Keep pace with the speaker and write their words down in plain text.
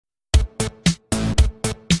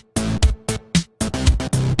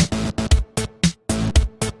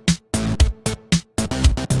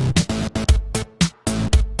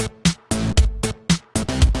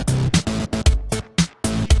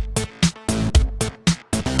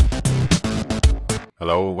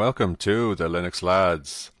Hello and welcome to the Linux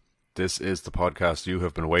Lads. This is the podcast you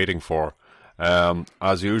have been waiting for.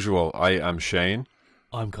 As usual, I am Shane.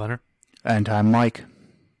 I'm Conor. And I'm Mike.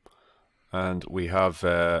 And we have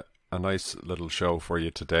a nice little show for you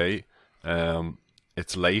today.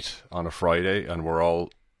 It's late on a Friday and we're all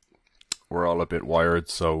a bit wired,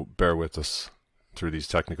 so bear with us through these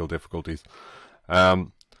technical difficulties.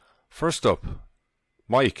 First up,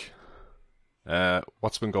 Mike,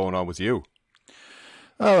 what's been going on with you?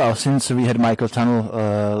 Oh well, since we had Michael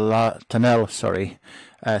Tunnell,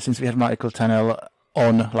 since we had Michael Tunnell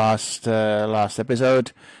on last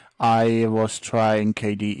episode, I was trying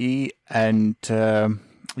KDE, and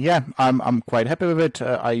I'm quite happy with it.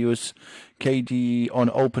 I use KDE on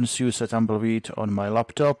OpenSUSE Tumbleweed on my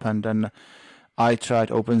laptop, and then I tried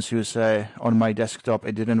OpenSUSE on my desktop.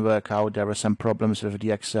 It didn't work out. There were some problems with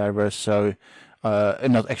the X server, so.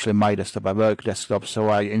 Not actually my desktop, my work desktop. So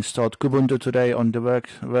I installed Kubuntu today on the work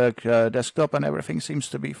desktop, and everything seems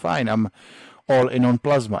to be fine. I'm all in on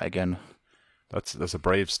Plasma again. That's a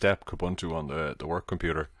brave step, Kubuntu on the work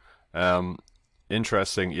computer.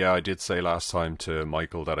 Interesting. Yeah, I did say last time to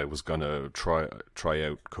Michael that I was gonna try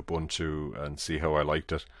out Kubuntu and see how I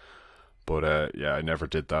liked it, but I never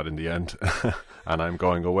did that in the end. And I'm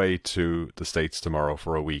going away to the States tomorrow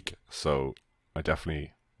for a week, so I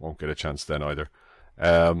definitely won't get a chance then either.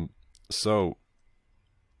 So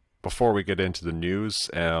before we get into the news,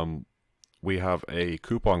 we have a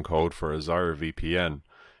coupon code for Azure VPN.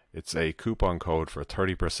 It's a coupon code for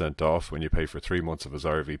 30% off when you pay for 3 months of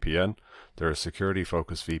Azure VPN. They're a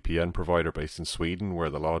security-focused VPN provider based in Sweden, where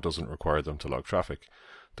the law doesn't require them to log traffic.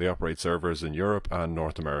 They operate servers in Europe and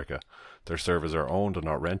North America. Their servers are owned and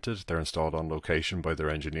not rented. They're installed on location by their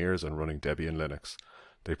engineers and running Debian Linux.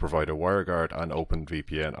 They provide a WireGuard and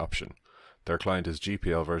OpenVPN option. Their client is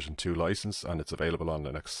GPL version 2 license, and it's available on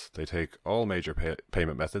Linux. They take all major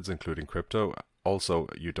payment methods, including crypto. Also,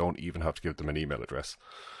 you don't even have to give them an email address.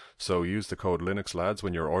 So use the code LinuxLads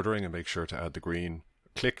when you're ordering, and make sure to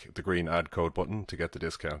click the green add code button to get the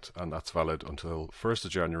discount, and that's valid until 1st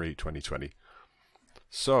of January 2020.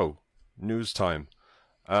 So, news time.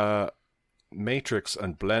 Matrix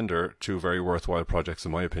and Blender, two very worthwhile projects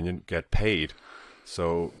in my opinion, get paid.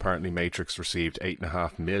 So apparently Matrix received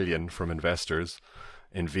 $8.5 million from investors.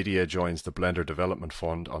 Nvidia joins the Blender Development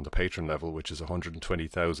Fund on the patron level, which is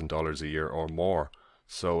 $120,000 a year or more.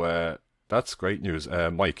 So that's great news.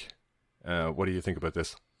 Mike, what do you think about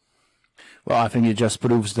this? Well, I think it just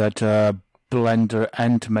proves that Blender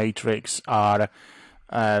and Matrix are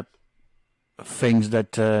things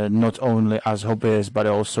that not only as hobbyists but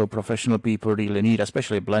also professional people really need,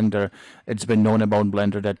 especially Blender. It's been known about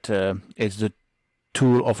Blender that it's the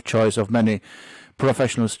tool of choice of many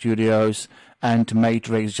professional studios, and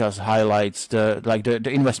Matrix just highlights the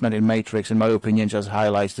investment in Matrix, in my opinion, just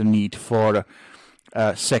highlights the need for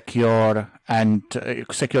secure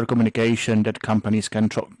communication that companies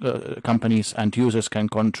and users can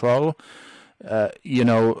control.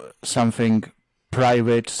 Something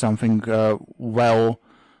private, something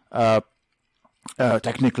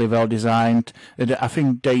technically well designed. I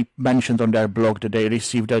think they mentioned on their blog that they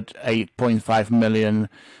received that $8.5 million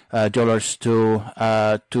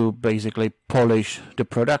to basically polish the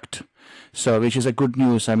product. So, which is a good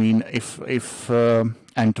news. I mean, if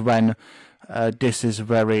and when this is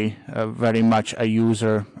very much a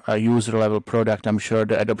user level product, I'm sure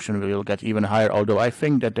the adoption will get even higher. Although I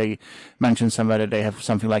think that they mentioned somewhere that they have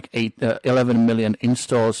something like 11 million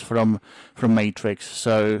installs from Matrix.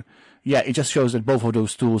 So. Yeah, it just shows that both of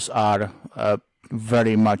those tools are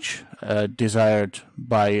very much desired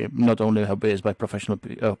by not only hobbyists but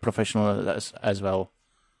professionals as well.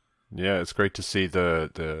 Yeah, it's great to see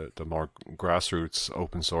the more grassroots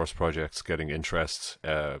open source projects getting interest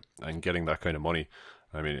and getting that kind of money.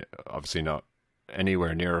 I mean, obviously not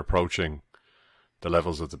anywhere near approaching the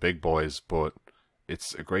levels of the big boys, but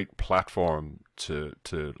it's a great platform to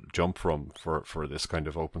jump from for this kind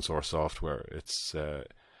of open source software. It's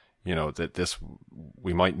that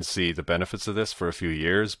we mightn't see the benefits of this for a few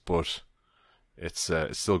years, but it's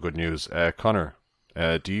still good news. Conor,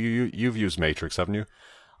 you've used Matrix, haven't you?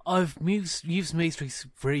 I've used Matrix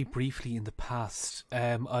very briefly in the past,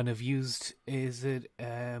 and I've used I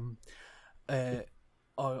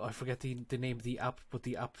forget the name of the app, but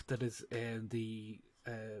the app that is the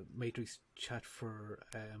Matrix chat for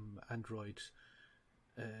Android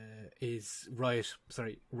is Riot.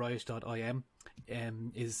 Sorry, Riot.im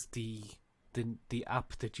is the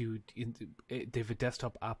app that they have a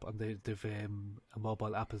desktop app and they've a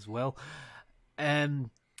mobile app as well,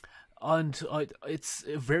 and it's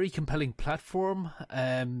a very compelling platform.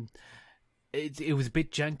 it was a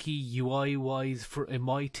bit janky UI wise for in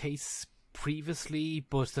my tastes previously,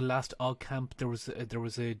 but the last OggCamp there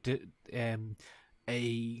was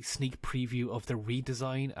a sneak preview of the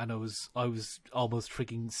redesign, and I was almost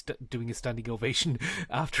freaking doing a standing ovation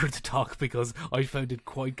after the talk because I found it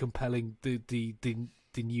quite compelling, the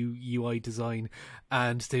new UI design,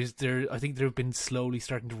 and I think they've been slowly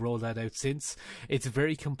starting to roll that out since. It's a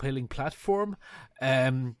very compelling platform.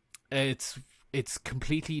 It's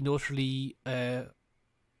completely and utterly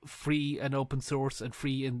free and open source, and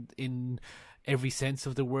free in every sense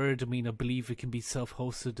of the word. I mean, I believe it can be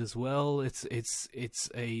self-hosted as well. It's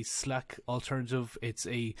a Slack alternative. It's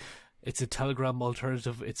a Telegram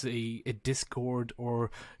alternative. It's a Discord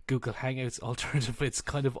or Google Hangouts alternative. It's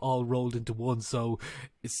kind of all rolled into one. So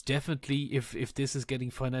it's definitely, if this is getting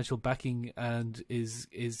financial backing and is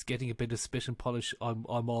getting a bit of spit and polish, I'm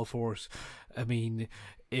all for it. I mean,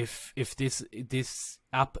 if this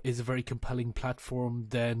app is a very compelling platform,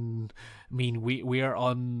 then I mean we are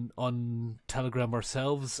on Telegram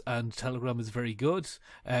ourselves, and Telegram is very good.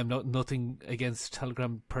 Nothing against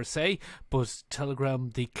Telegram per se, but Telegram,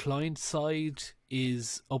 the client side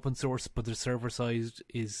is open source, but the server side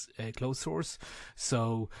is closed source.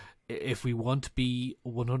 So if we want to be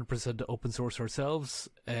 100% open source ourselves,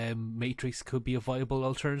 Matrix could be a viable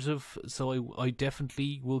alternative. So I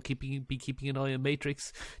definitely will be keeping an eye on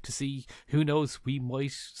Matrix to see. Who knows, we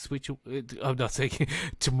might switch. I'm not saying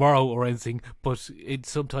tomorrow or anything, but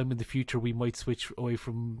sometime in the future we might switch away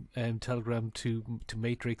from Telegram to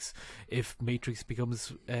Matrix if Matrix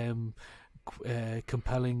becomes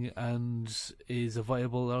compelling and is a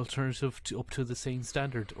viable alternative up to the same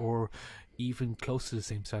standard, or even close to the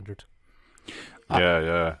same standard.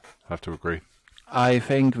 Yeah, have to agree. I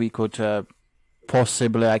think we could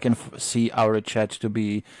possibly, I can see our chat to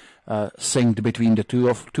be synced between the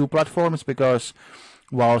two platforms, because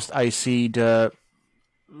whilst I see the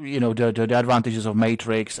advantages of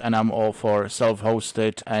Matrix, and I'm all for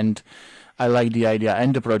self-hosted, and I like the idea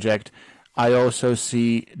and the project, I also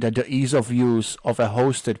see that the ease of use of a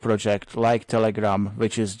hosted project like Telegram,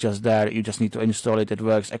 which is just there, you just need to install it, it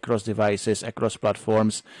works across devices, across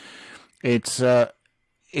platforms. It's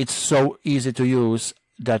so easy to use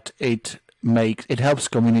that it helps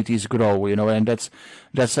communities grow, and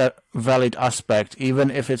that's a valid aspect. Even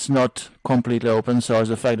if it's not completely open source,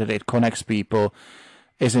 the fact that it connects people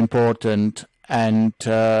is important, and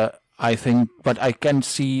I think, but I can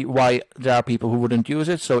see why there are people who wouldn't use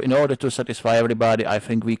it. So in order to satisfy everybody, I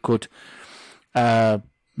think we could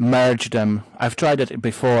merge them. I've tried it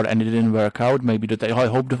before and it didn't work out.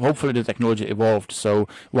 Hopefully the technology evolved. So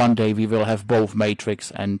one day we will have both Matrix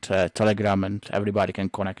and Telegram, and everybody can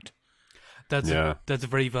connect. That's a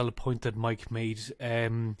very valid point that Mike made.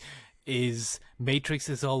 Is Matrix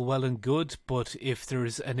is all well and good, but if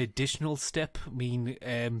there's an additional step, I mean,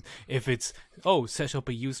 if it's set up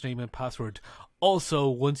a username and password. Also,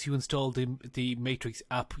 once you install the Matrix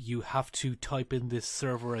app, you have to type in this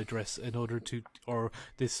server address in order to, or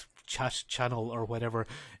this chat channel or whatever,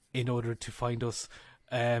 in order to find us,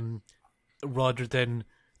 rather than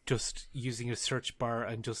just using a search bar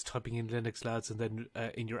and just typing in Linux Lads and then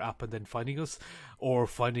in your app and then finding us, or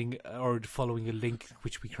following a link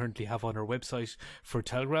which we currently have on our website for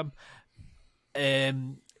Telegram.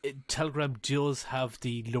 Telegram does have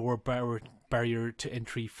the lower barrier to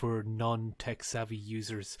entry for non-tech savvy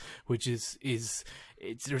users, which is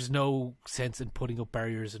there's no sense in putting up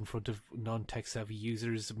barriers in front of non-tech savvy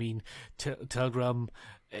users. I mean, Telegram.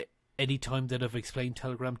 Anytime that I've explained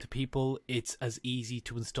Telegram to people, it's as easy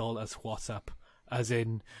to install as WhatsApp. As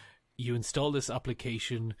in, you install this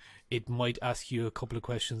application, it might ask you a couple of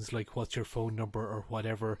questions like what's your phone number or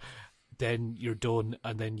whatever, then you're done,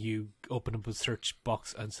 and then you open up a search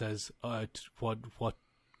box and says what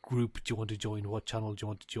group do you want to join, what channel do you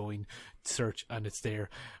want to join, search, and it's there.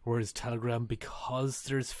 Whereas Telegram, because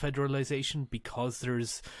there's federalization, because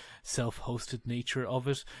there's self-hosted nature of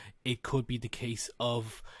it, it could be the case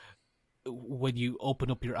of when you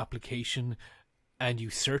open up your application and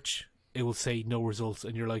you search, it will say no results,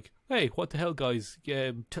 and you're like, hey, what the hell, guys?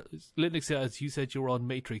 Linux says you said you were on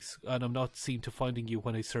Matrix and I'm not seem to finding you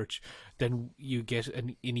when I search. Then you get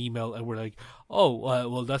an email and we're like,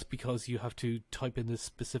 well, that's because you have to type in this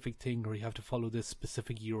specific thing, or you have to follow this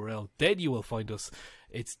specific URL, then you will find us.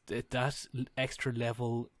 It's that extra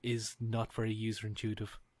level is not very user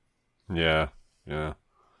intuitive. Yeah.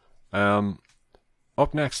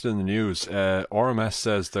 Up next in the news, RMS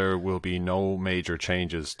says there will be no major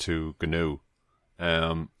changes to GNU.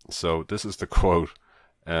 So this is the quote.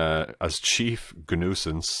 As chief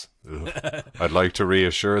GNUisance, I'd like to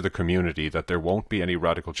reassure the community that there won't be any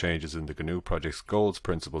radical changes in the GNU project's goals,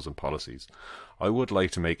 principles and policies. I would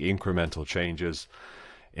like to make incremental changes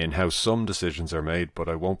in how some decisions are made, but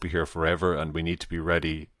I won't be here forever, and we need to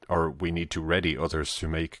ready others to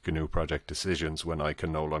make GNU project decisions when I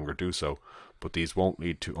can no longer do so. But these won't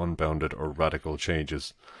lead to unbounded or radical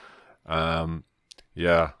changes.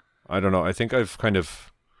 Yeah, I don't know. I think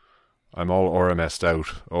I'm all RMS'd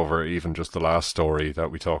out over even just the last story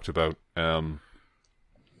that we talked about.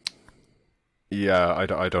 Yeah,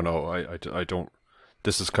 I don't know. I don't.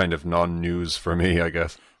 This is kind of non-news for me, I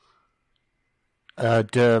guess.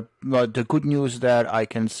 The good news that I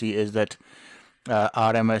can see is that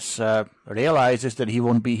RMS realizes that he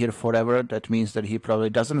won't be here forever. That means that he probably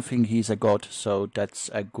doesn't think he's a god. So that's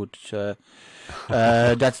a good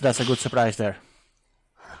that's a good surprise there.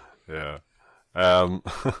 Yeah.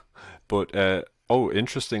 But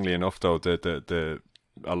interestingly enough, though,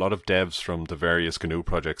 a lot of devs from the various GNU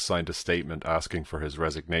projects signed a statement asking for his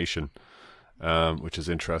resignation, which is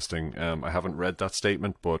interesting. I haven't read that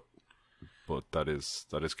statement, but that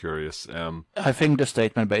is curious. I think the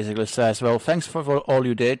statement basically says, well, thanks for all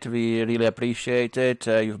you did. We really appreciate it.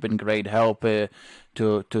 You've been great help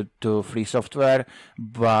to free software,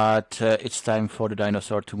 but it's time for the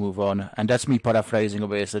dinosaur to move on. And that's me paraphrasing.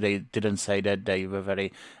 Obviously, they didn't say that. They were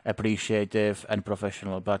very appreciative and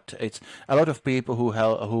professional, but it's a lot of people who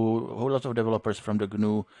a lot of developers from the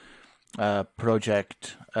GNU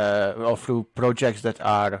project or through projects that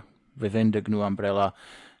are within the GNU umbrella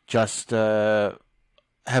just have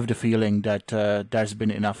the feeling that there's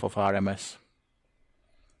been enough of RMS.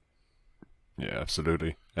 Yeah,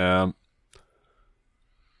 absolutely. Up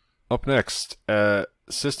next,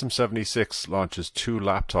 System 76 launches 2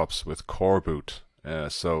 laptops with Core Boot.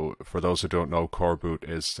 So, for those who don't know, Core Boot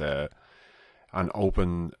is an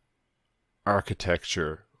open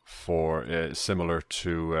architecture for similar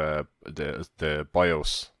to the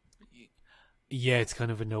BIOS. Yeah, it's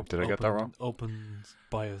kind of an open. Did I get that wrong? Open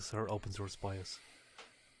BIOS or open source BIOS.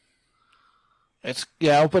 It's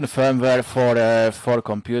open firmware for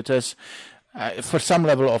computers. For some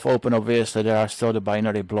level of open, obviously there are still the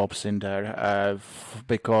binary blobs in there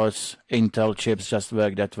because Intel chips just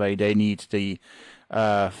work that way. They need the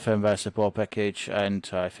firmware support package and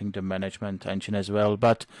I think the management engine as well.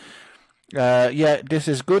 But this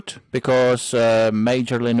is good because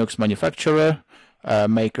major Linux manufacturer.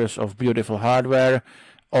 Makers of beautiful hardware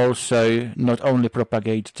also not only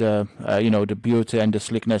propagate the beauty and the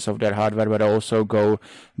slickness of their hardware, but also go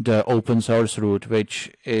the open source route,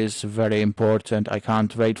 which is very important. I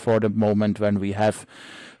can't wait for the moment when we have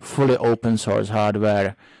fully open source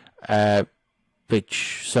hardware. So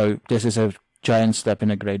this is a giant step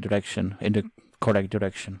in a great direction, in the correct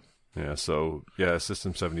direction. Yeah, so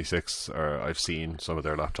System 76 I've seen some of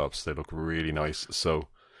their laptops. They look really nice. So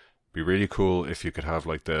be really cool if you could have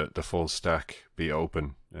like the full stack be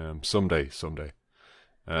open someday.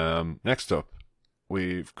 Next up,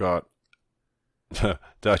 we've got. I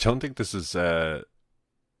don't think this is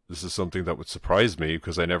something that would surprise me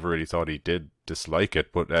because I never really thought he did dislike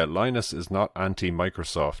it. But Linus is not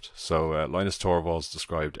anti-Microsoft. So Linus Torvalds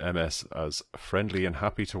described MS as friendly and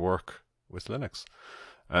happy to work with Linux.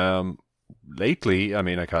 Lately, I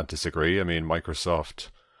mean, I can't disagree. I mean, Microsoft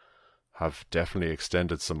have definitely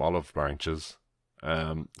extended some olive branches.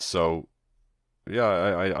 So, yeah,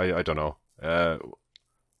 I don't know.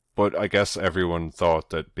 But I guess everyone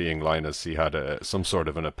thought that being Linus, he had some sort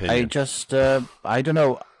of an opinion. I don't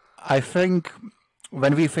know. I think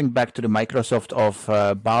when we think back to the Microsoft of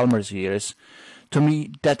Ballmer's years, to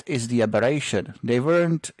me, that is the aberration. They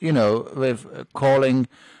weren't, with calling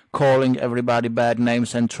everybody bad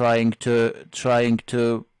names and trying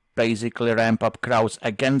to basically ramp up crowds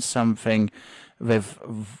against something with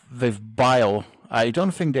bile. I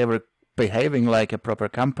don't think they were behaving like a proper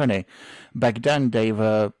company. Back then they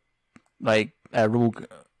were like a rogue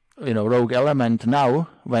element. Now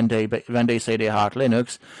when they say they heart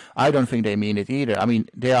Linux, I don't think they mean it either. I mean,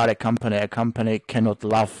 they are a company. A company cannot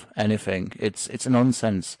love anything. It's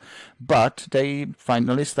nonsense. But they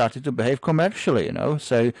finally started to behave commercially,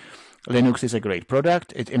 so Linux is a great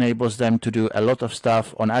product. It enables them to do a lot of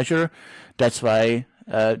stuff on Azure. That's why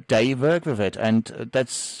they work with it, and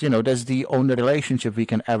that's the only relationship we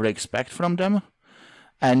can ever expect from them.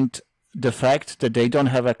 And the fact that they don't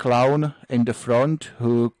have a clown in the front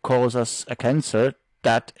who calls us a cancer,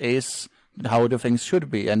 that is how the things should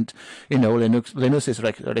be. And Linus's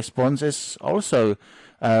response is also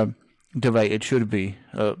the way it should be.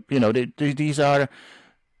 These are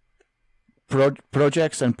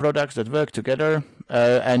projects and products that work together,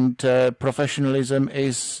 and professionalism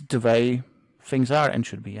is the way things are and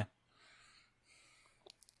should be. Yeah.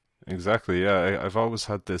 exactly. Yeah, I've always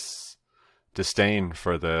had this disdain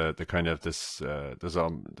for the kind of this there's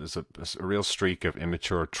a real streak of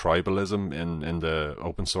immature tribalism in the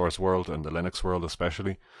open source world and the Linux world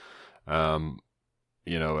especially. Um,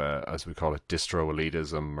 as we call it, distro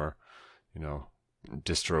elitism, or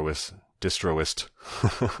distroist.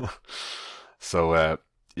 So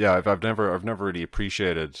yeah, I've never really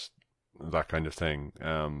appreciated that kind of thing.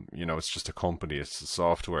 It's just a company, it's a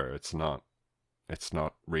software. It's not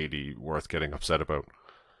really worth getting upset about.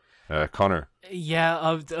 Connor.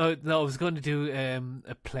 Yeah, no, I was going to do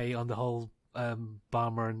a play on the whole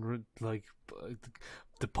Bomber and like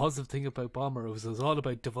the positive thing about Bomber was all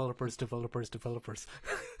about developers.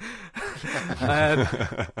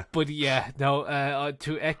 But yeah, no.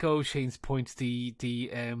 To echo Shane's point, the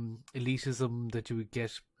elitism that you would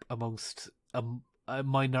get amongst a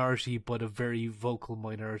minority, but a very vocal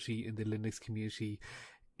minority in the Linux community,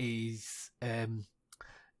 is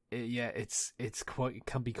yeah, it's quite, it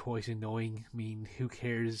can be quite annoying. I mean, who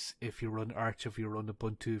cares if you run Arch, if you run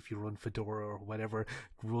Ubuntu, if you run Fedora or whatever?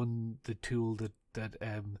 Run the tool that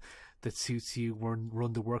suits you.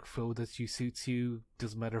 Run the workflow that suits you.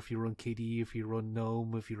 Doesn't matter if you run KDE, if you run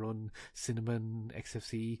GNOME, if you run Cinnamon,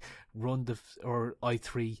 XFCE. Run or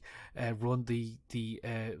i3. Run the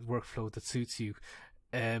workflow that suits you.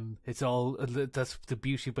 It's all, that's the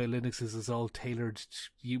beauty about Linux, is it's all tailored.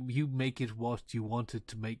 You make it what you want it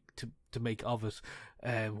to make of it,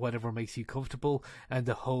 whatever makes you comfortable. And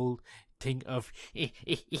the whole thing of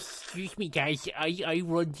excuse me guys, I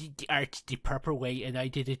run the Arch the proper way, and I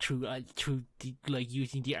did it through the, like,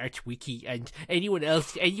 using the Arch wiki, and anyone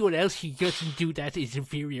else who doesn't do that is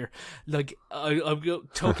inferior. Like, I'm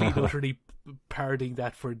totally and utterly parroting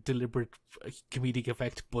that for deliberate comedic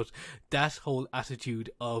effect, but that whole attitude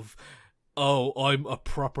of, oh, I'm a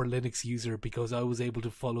proper Linux user because I was able to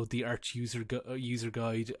follow the Arch user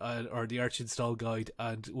guide or the Arch install guide,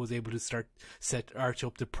 and was able to set Arch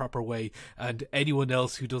up the proper way, and anyone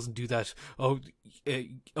else who doesn't do that,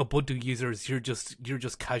 Ubuntu users, you're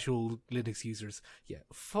just casual Linux users. Yeah,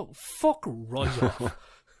 fuck right off.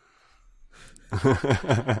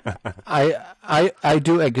 I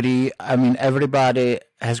do agree. I mean, everybody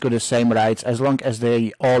has got the same rights as long as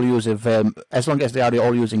they all use a Vim. As long as they are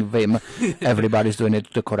all using Vim, everybody's doing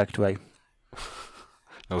it the correct way.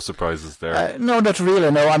 No surprises there. No, not really.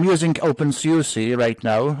 No, I'm using OpenSUSE right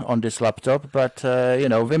now on this laptop, but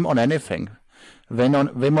Vim on anything. Vim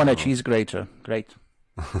on a cheese grater. Great.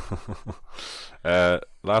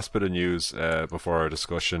 Last bit of news before our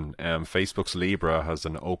discussion. Facebook's Libra has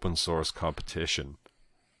an open source competition.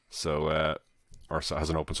 So, has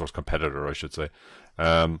an open source competitor, I should say.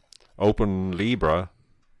 Open Libra,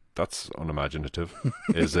 that's unimaginative,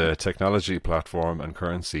 is a technology platform and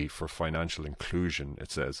currency for financial inclusion,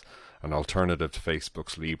 it says. An alternative to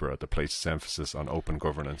Facebook's Libra that places emphasis on open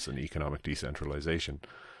governance and economic decentralization.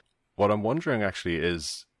 What I'm wondering actually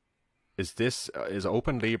is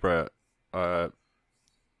Open Libra,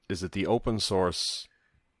 is it the open source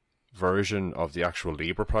version of the actual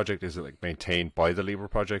Libra project? Is it like maintained by the Libra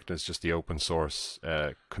project and it's just the open source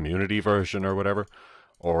community version or whatever?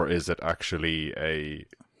 Or is it actually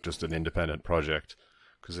just an independent project?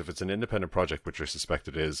 Because if it's an independent project, which I suspect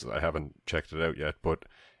it is, I haven't checked it out yet, but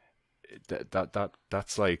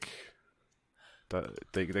that's like, that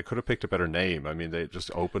they could have picked a better name. I mean, they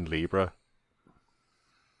just opened Libra.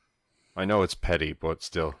 I know it's petty, but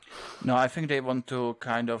still. No, I think they want to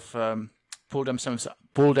kind of pull themselves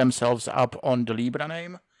up on the Libra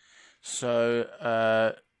name.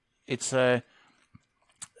 So it's the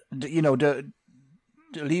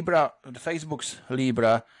Libra, the Facebook's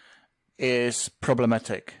Libra is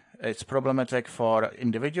problematic. It's problematic for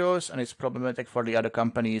individuals and it's problematic for the other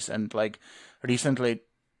companies. And like recently,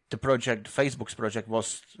 Facebook's project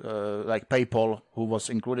was like PayPal, who was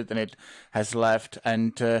included in it, has left,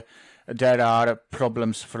 and there are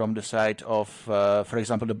problems from the side of, for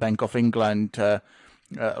example, the Bank of England.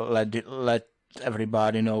 Let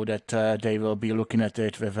everybody know that they will be looking at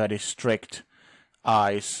it with very strict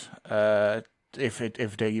eyes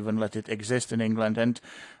if they even let it exist in England. And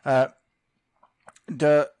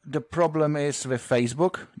the problem is with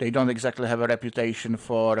Facebook, they don't exactly have a reputation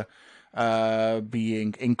for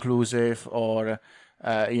being inclusive or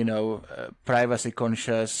privacy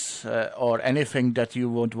conscious or anything that you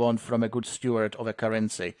would want from a good steward of a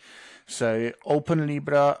currency. So Open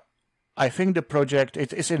Libra, I think the project,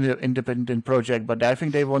 it is an independent project, but I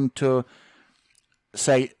think they want to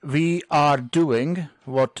say we are doing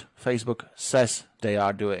what Facebook says they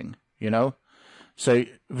are doing, So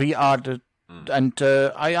we are the And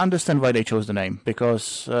I understand why they chose the name,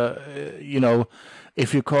 because,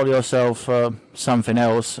 if you call yourself something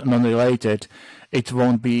else, non-related, it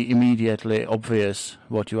won't be immediately obvious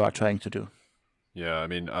what you are trying to do. Yeah, I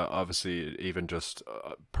mean, obviously, even just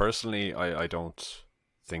personally, I don't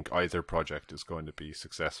think either project is going to be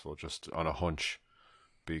successful just on a hunch,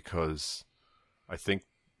 because I think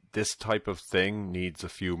this type of thing needs a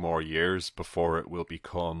few more years before it will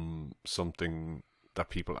become something that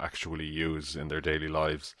people actually use in their daily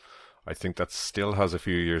lives. I think that still has a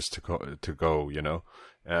few years to go, you know.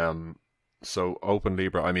 So open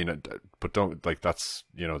Libra, I mean, but don't, like, that's,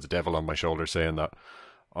 you know, the devil on my shoulder saying that.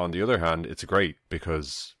 On the other hand, it's great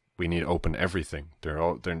because we need open everything.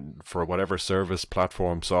 They're for whatever service,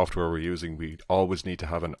 platform, software we're using, we always need to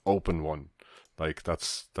have an open one. Like,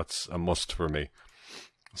 that's a must for me.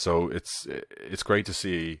 So it's great to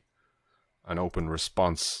see an open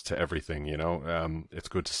response to everything, you know. It's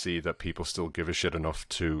good to see that people still give a shit enough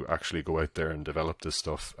to actually go out there and develop this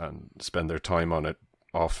stuff and spend their time on it,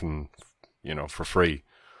 often, you know, for free.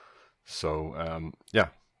 So yeah,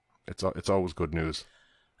 it's always good news.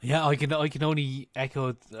 Yeah, I can only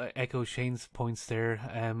echo Shane's points there.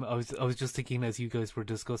 I was just thinking as you guys were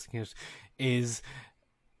discussing it, it's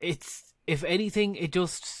if anything, it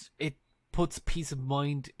puts peace of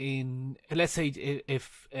mind in. Let's say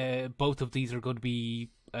if both of these are going to be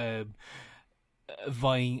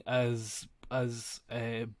vying as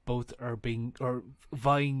both are being or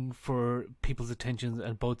vying for people's attention,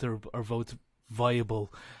 and both are both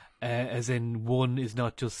viable. As in, one is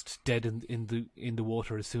not just dead in the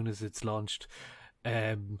water as soon as it's launched,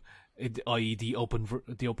 i.e. the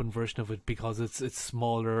open version of it, because it's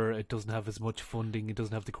smaller, it doesn't have as much funding, it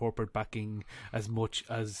doesn't have the corporate backing as much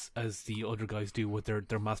as the other guys do with their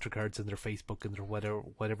MasterCards and their Facebook and their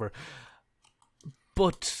whatever.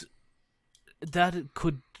 But that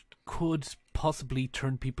could possibly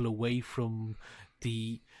turn people away from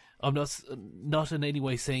the. I'm not in any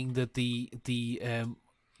way saying that the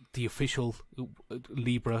official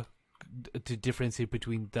Libra, to differentiate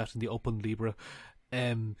between that and the open Libra,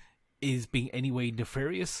 is being anyway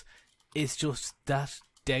nefarious. It's just that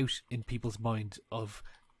doubt in people's mind of,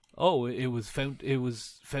 oh, it was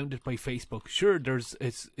founded by Facebook. Sure,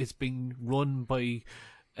 it's being run by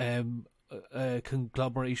a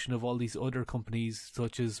conglomeration of all these other companies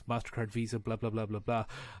such as MasterCard, Visa, blah blah blah blah blah,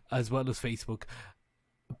 as well as Facebook.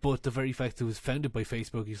 But the very fact that it was founded by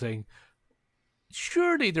Facebook, you're saying,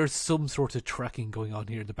 surely there's some sort of tracking going on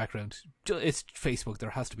here in the background. It's Facebook.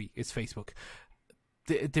 There has to be. It's Facebook.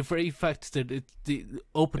 The very fact that the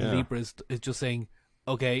open Libra is just saying,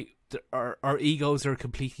 okay, our egos are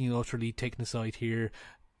completely and utterly taken aside here.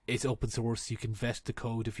 It's open source. You can vet the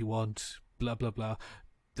code if you want. Blah blah blah.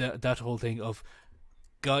 That whole thing of,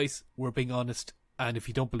 guys, we're being honest, and if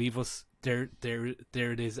you don't believe us, there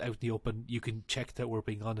it is out in the open. You can check that we're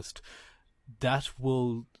being honest. That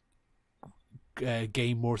will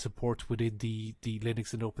gain more support within the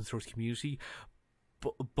Linux and open source community,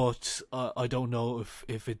 but I don't know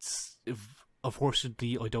if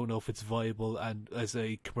unfortunately I don't know if it's viable and as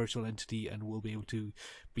a commercial entity and will be able to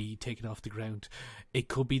be taken off the ground. It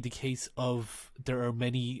could be the case of there are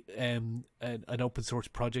many an open source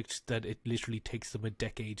project that it literally takes them a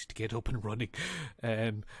decade to get up and running,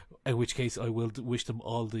 in which case I will wish them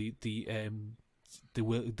all the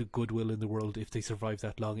goodwill in the world if they survive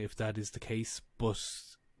that long, if that is the case. But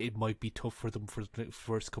it might be tough for them for the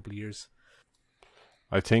first couple of years.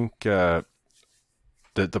 I think the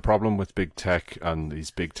problem with big tech and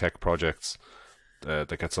these big tech projects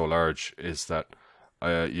that get so large is that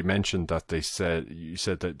you mentioned that you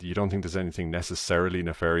said that you don't think there's anything necessarily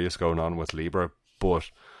nefarious going on with Libra,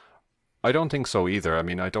 but I don't think so either. I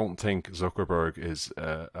mean, I don't think Zuckerberg is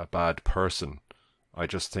a bad person. I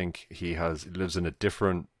just think he lives in a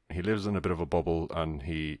bit of a bubble, and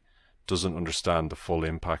he doesn't understand the full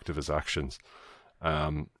impact of his actions.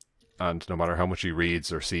 And no matter how much he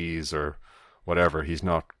reads or sees or whatever, he's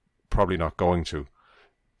probably not going to.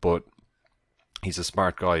 But he's a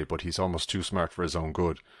smart guy, but he's almost too smart for his own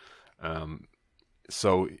good.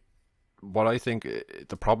 So what I think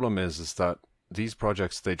the problem is that these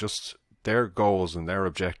projects, their goals and their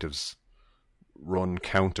objectives run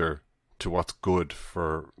counter to what's good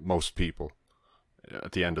for most people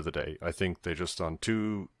at the end of the day. I think they're just on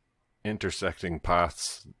two intersecting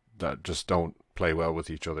paths that just don't play well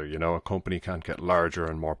with each other. You know, a company can't get larger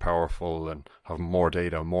and more powerful and have more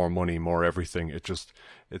data, more money, more everything.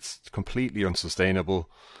 It's completely unsustainable.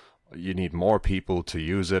 You need more people to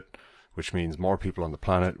use it, which means more people on the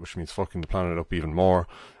planet, which means fucking the planet up even more.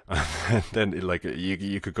 And then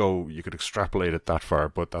you could extrapolate it that far,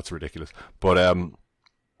 but that's ridiculous. But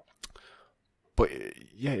but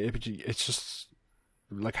yeah, it's just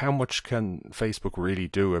like, how much can Facebook really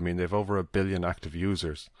do? I mean, they've over 1 billion active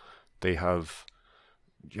users. They have,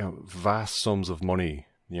 vast sums of money.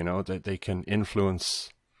 That they can influence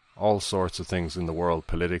all sorts of things in the world,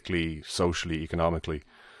 politically, socially, economically.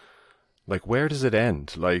 Like, where does it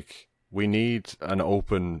end? Like, we need an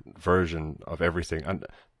open version of everything, and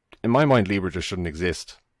in my mind, Libra just shouldn't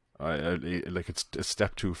exist. Like, it's a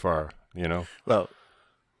step too far. Well,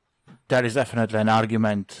 there is definitely an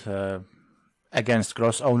argument against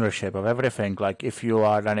cross ownership of everything. Like, if you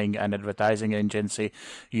are running an advertising agency,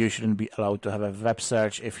 you shouldn't be allowed to have a web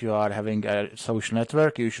search. If you are having a social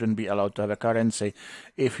network, you shouldn't be allowed to have a currency.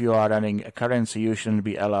 If you are running a currency, you shouldn't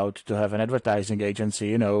be allowed to have an advertising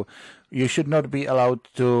agency. You should not be allowed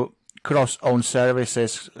to cross own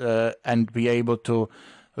services and be able to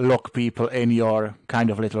lock people in your kind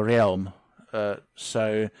of little realm.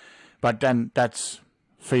 But then that's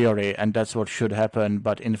theory, and that's what should happen.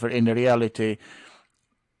 But in reality,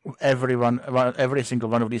 every single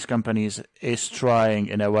one of these companies is trying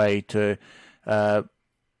in a way to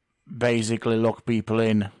basically lock people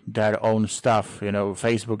in their own stuff.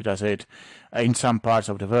 Facebook does it in some parts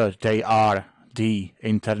of the world. They are the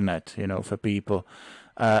internet, for people.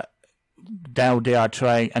 Now they are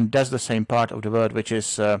trying, and that's the same part of the world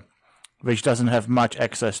which doesn't have much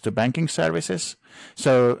access to banking services.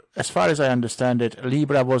 So, as far as I understand it,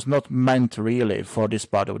 Libra was not meant really for this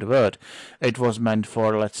part of the world. It was meant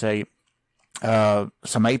for, let's say, some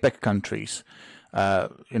APEC countries,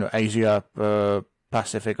 Asia,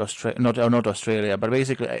 Pacific, Australia, not Australia, but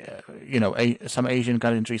basically, some Asian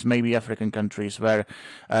countries, maybe African countries, where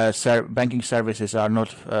banking services are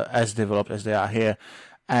not as developed as they are here.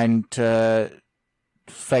 And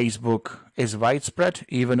Facebook is widespread,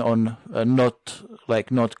 even on not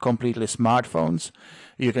completely smartphones.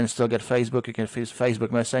 You can still get Facebook. You can use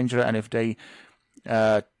Facebook Messenger, and if they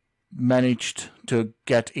managed to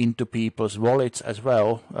get into people's wallets as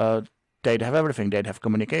well, they'd have everything. They'd have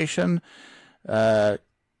communication. They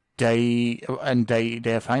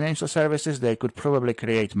have financial services. They could probably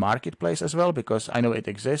create marketplace as well, because I know it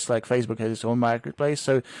exists. Like, Facebook has its own marketplace,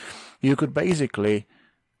 so you could basically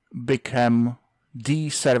become the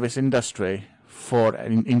service industry for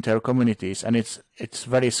entire communities, and it's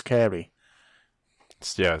very scary.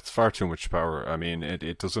 It's far too much power. I memean,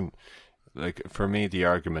 it doesn't, like, for me, the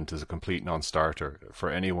argument is a complete non-starter for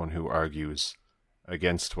anyone who argues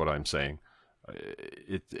against what I'm saying.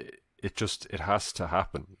 It has to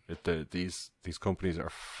happen. These companies are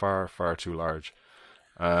far too large,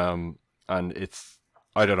 and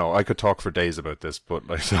I don't know. I could talk for days about this, but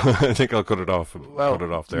so I think I'll cut it off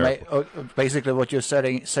there. Basically, what you're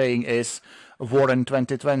saying is war in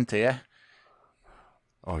 2020, yeah?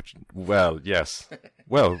 Oh, well, yes.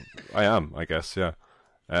 Well, I am, I guess, yeah.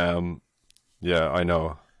 Yeah, I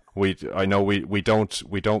know. We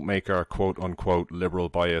don't make our quote unquote liberal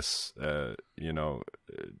bias. We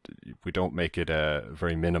don't make it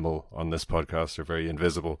very minimal on this podcast, or very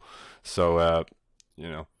invisible. So,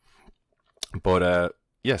 but.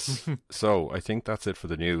 Yes, so I think that's it for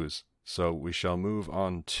the news. So we shall move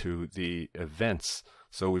on to the events.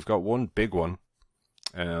 So we've got one big one,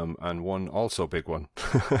 and one also big one.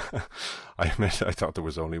 I thought there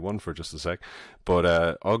was only one for just a sec.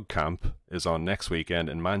 But UG Camp is on next weekend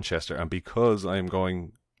in Manchester, and because I'm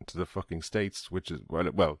going to the fucking States, which is,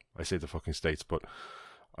 well, I say the fucking States, but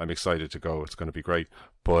I'm excited to go. It's going to be great.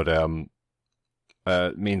 But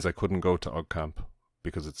it means I couldn't go to UG Camp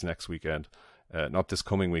because it's next weekend. Not this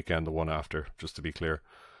coming weekend, the one after, just to be clear.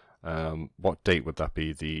 What date would that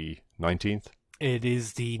be? The 19th? It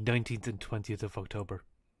is the 19th and 20th of October.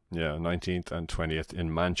 Yeah, 19th and 20th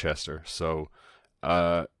in Manchester. So,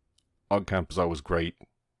 UG Camp is always great.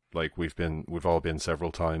 Like, we've all been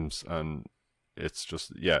several times, and it's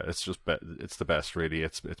just, it's the best, really.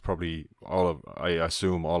 It's probably I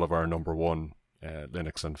assume all of our number one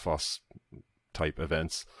Linux and FOSS type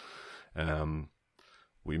events.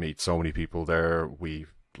 We meet so many people there.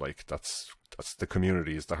 That's the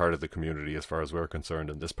community, is the heart of the community as far as we're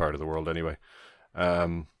concerned in this part of the world anyway.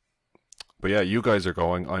 But yeah, you guys are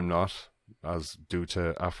going. I'm not, as due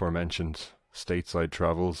to aforementioned stateside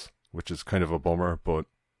travels, which is kind of a bummer, but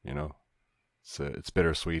it's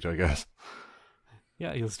bittersweet, I guess.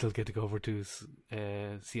 Yeah, you'll still get to go over to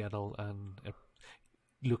Seattle and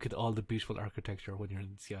look at all the beautiful architecture when you're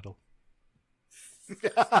in Seattle.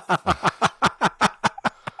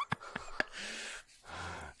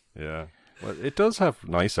 Yeah, well, it does have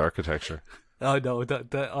nice architecture. Oh no,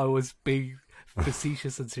 that I was being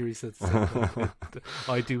facetious and serious.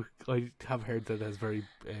 I have heard that it has very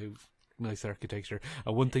nice architecture.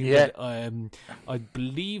 And one thing Yeah. that I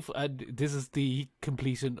believe, and this is the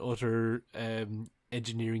complete and utter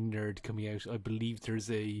engineering nerd coming out, I believe there's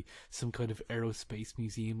some kind of aerospace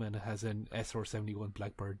museum, and it has an SR-71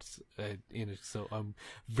 Blackbirds in it. So I'm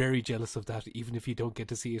very jealous of that. Even if you don't get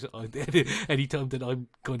to see it anytime that I'm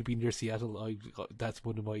going to be near Seattle, that's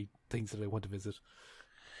one of my things that I want to visit.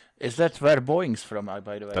 Is that where Boeing's from, by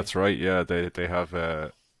the way? That's right. Yeah, they have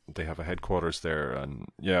a headquarters there, and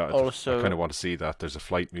yeah, Also, I kind of want to see that. There's a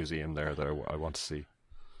flight museum there that I want to see.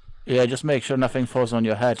 Yeah, just make sure nothing falls on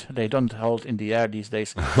your head. They don't hold in the air these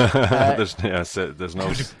days. There's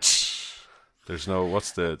no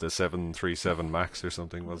what's the 737 Max or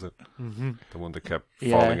something, was it? Mm-hmm. The one that kept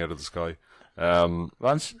falling out of the sky.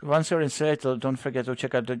 Once you're in Seattle, don't forget to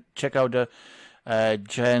check out the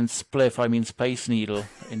giant Space Needle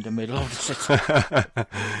in the middle of the city.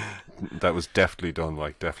 That was definitely done,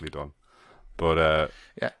 definitely done. But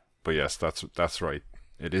yeah. But yes, that's right.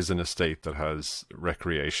 It is an estate that has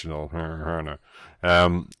recreational.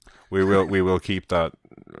 We will keep that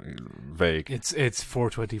vague. It's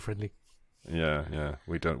 420 friendly. Yeah.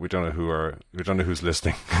 We don't know who's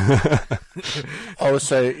listening.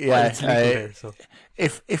 Also, yeah. It's legal there, so.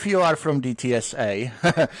 If you are from the TSA,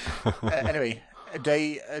 anyway,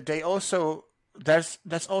 they also that's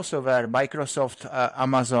also where Microsoft,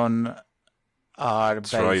 Amazon are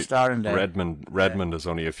That's based, right. aren't they? Redmond is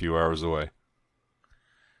only a few hours away.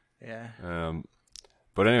 Yeah.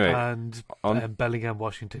 But anyway, and Bellingham,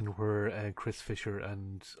 Washington, where Chris Fisher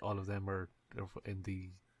and all of them are in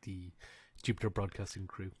the Jupiter Broadcasting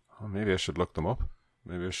crew. oh, maybe I should look them up.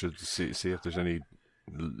 Maybe I should see if there's any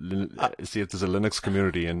see if there's a Linux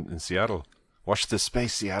community in Seattle. Watch this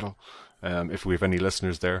space, Seattle. If we have any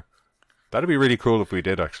listeners there, that'd be really cool if we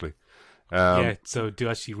did actually. Yeah, so do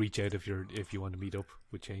actually reach out if you want to meet up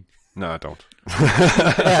with Shane. No, I don't.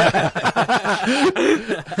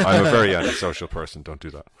 I'm a very antisocial person. Don't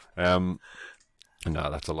do that. No,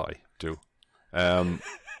 that's a lie. Do.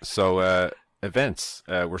 So events.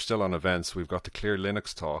 We're still on events. We've got the Clear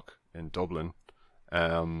Linux talk in Dublin,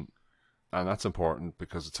 and that's important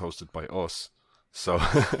because it's hosted by us. So,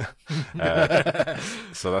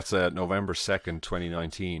 so that's November 2nd,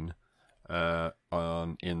 2019,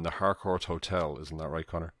 in the Harcourt Hotel. Isn't that right,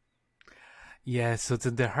 Conor? Yeah, so it's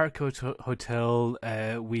in the Harcourt Hotel.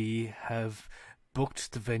 We have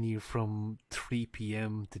booked the venue from 3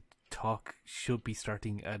 p.m. The talk should be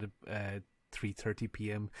starting at 3:30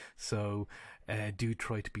 p.m. So do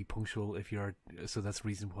try to be punctual if you're. So that's the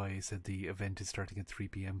reason why I said the event is starting at 3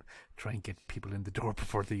 p.m. Try and get people in the door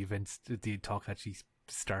before the talk actually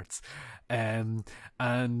starts. And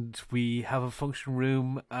we have a function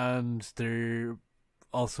room, and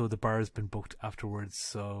also the bar has been booked afterwards.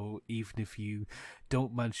 So even if you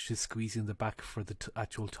don't manage to squeeze in the back for the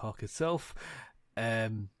actual talk itself,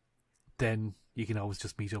 then you can always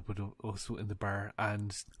just meet up with us in the bar.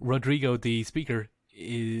 And Rodrigo, the speaker,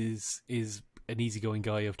 is an easygoing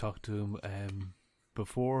guy. I've talked to him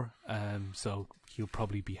before, so he'll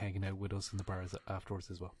probably be hanging out with us in the bar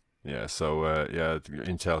afterwards as well. Yeah, so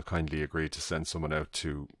Intel kindly agreed to send someone out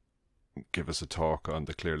to give us a talk on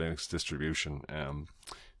the Clear Linux distribution.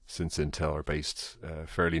 Since Intel are based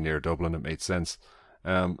fairly near Dublin, it made sense.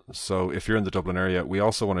 So if you're in the Dublin area, we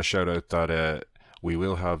also want to shout out that we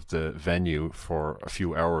will have the venue for a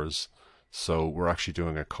few hours. So we're actually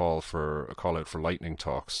doing a call out for lightning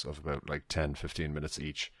talks of about 10-15 minutes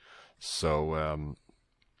each. So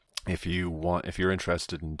if you're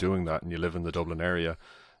interested in doing that and you live in the Dublin area,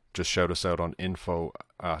 just shout us out on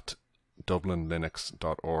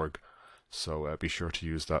info@dublinlinux.org. So be sure to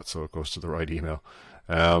use that so it goes to the right email,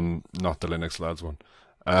 not the Linux Lads one.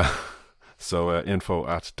 So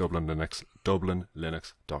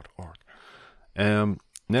info@dublinlinux.org.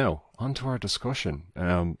 Now on to our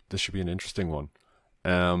discussion. This should be an interesting one.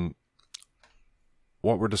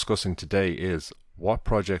 What we're discussing today is what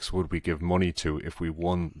projects would we give money to if we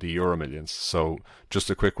won the Euro Millions. So just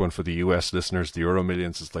a quick one for the US listeners. The Euro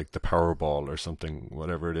Millions is like the Powerball or something,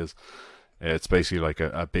 whatever it is. It's basically like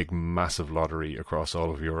a big, massive lottery across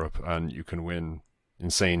all of Europe, and you can win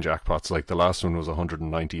insane jackpots. Like the last one was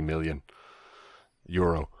 190 million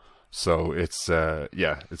euro. So it's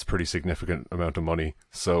it's a pretty significant amount of money.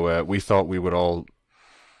 So we thought we would all,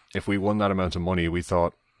 if we won that amount of money, we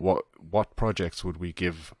thought what projects would we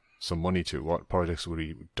give some money to? What projects would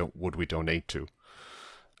we donate to?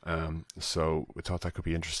 So we thought that could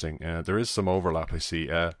be interesting. There is some overlap, I see.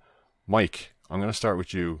 Mike, I'm going to start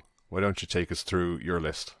with you. Why don't you take us through your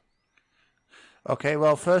list? Okay,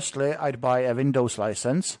 well, firstly, I'd buy a Windows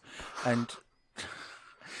license, and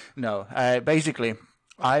no, basically,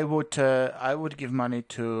 I would give money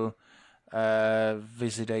to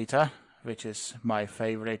Visidata, which is my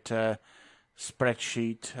favorite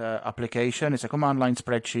spreadsheet application. It's a command line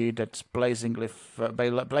spreadsheet that's blazing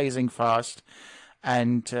fast,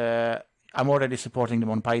 and I'm already supporting them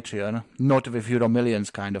on Patreon, not with Euro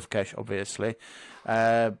Millions kind of cash, obviously,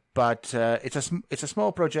 but it's a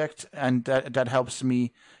small project, and that helps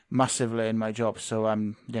me massively in my job. So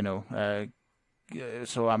I'm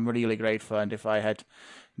really grateful, and if I had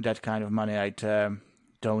that kind of money, I'd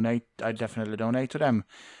definitely donate to them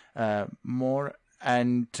more.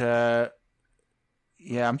 And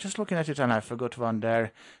I'm just looking at it, and I forgot one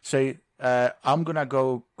there. So I'm gonna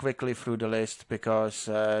go quickly through the list because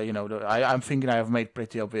I'm thinking I have made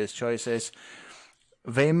pretty obvious choices.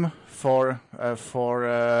 Vim for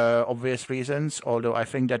obvious reasons, although I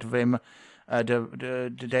think that Vim,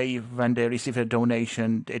 the day when they receive a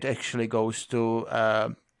donation, it actually goes to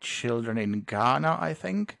children in Ghana. I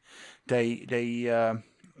think they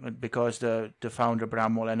because the founder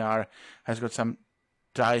Bram Molenaar has got some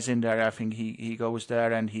ties in there. I think he goes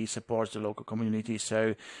there and he supports the local community.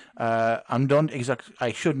 So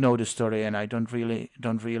I should know the story, and I don't really,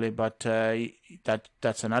 but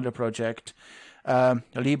that's another project.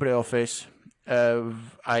 LibreOffice.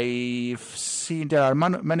 I've seen there are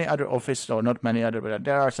many other Office, or not many other, but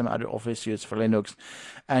there are some other Office used for Linux,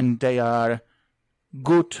 and they are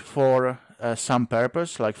good for some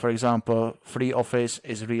purpose. Like, for example, FreeOffice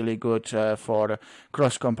is really good for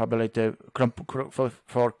cross-compatibility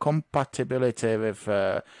for compatibility with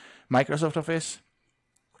Microsoft Office.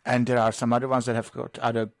 And there are some other ones that have got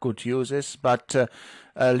other good uses. But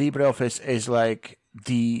LibreOffice is like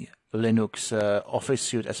the Linux Office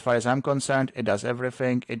suite. As far as I'm concerned, it does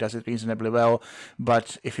everything. It does it reasonably well.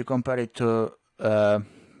 But if you compare it to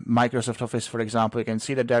Microsoft Office, for example, you can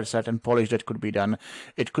see that there's certain polish that could be done.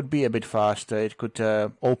 It could be a bit faster. It could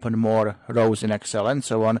open more rows in Excel and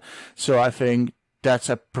so on. So I think that's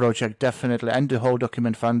a project definitely, and the whole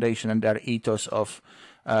document foundation and their ethos of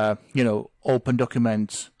open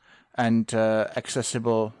documents and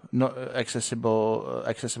accessible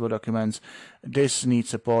documents. This needs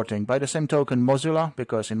supporting. By the same token, Mozilla,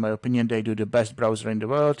 because in my opinion they do the best browser in the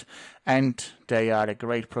world, and they are a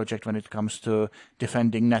great project when it comes to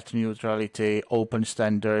defending net neutrality, open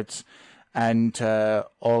standards, and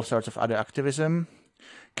all sorts of other activism.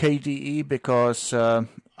 KDE, because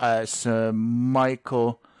as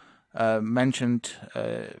Michael mentioned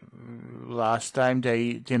last time,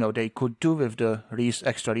 they could do with the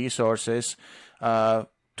extra resources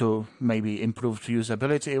to maybe improve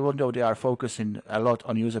usability, even though they are focusing a lot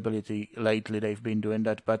on usability lately. They've been doing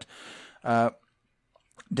that, but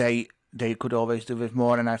they could always do with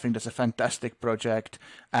more, and I think that's a fantastic project.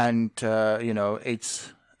 And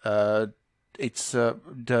it's the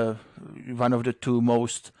one of the two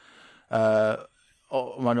most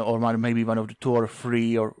one of the two or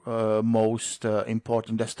three or most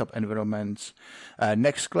important desktop environments.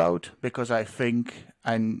 Nextcloud, because I think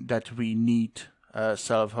that we need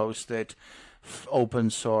self-hosted, open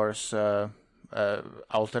source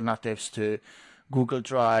alternatives to Google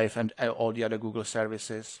Drive and all the other Google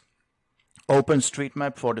services.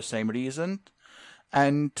 OpenStreetMap for the same reason.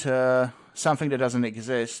 And something that doesn't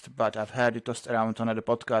exist, but I've heard it tossed around on other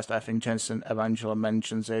podcast. I think Jensen Evangel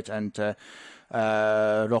mentions it, and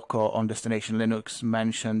Rocco on Destination Linux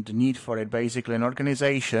mentioned the need for it. Basically, an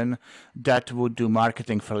organization that would do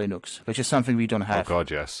marketing for Linux, which is something we don't have. Oh God,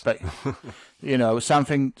 yes. But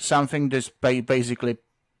something that's basically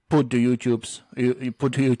put the YouTube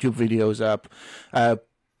videos up,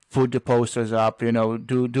 put the posters up.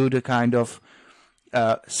 Do the kind of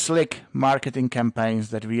slick marketing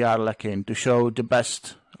campaigns that we are lacking, to show the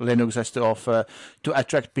best Linux has to offer, to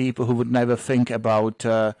attract people who would never think about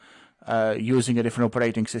using a different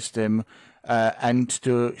operating system, and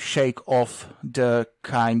to shake off the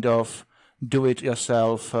kind of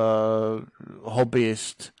do-it-yourself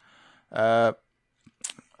hobbyist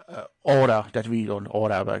aura that we don't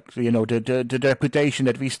but the reputation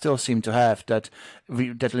that we still seem to have, that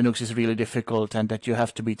Linux is really difficult, and that you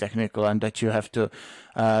have to be technical, and that you have to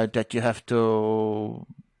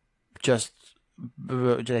just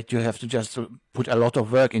put a lot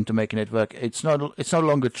of work into making it work. It's no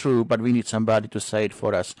longer true, but we need somebody to say it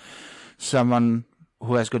for us. Someone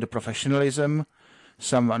who has got the professionalism,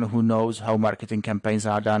 someone who knows how marketing campaigns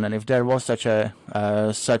are done. And if there was such a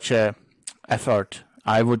effort,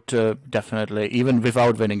 I would definitely, even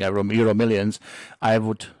without winning Euro Millions, I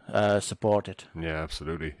would support it. Yeah,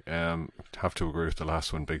 absolutely. Have to agree with the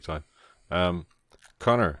last one big time.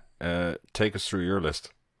 Conor, take us through your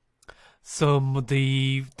list. So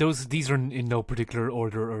these are in no particular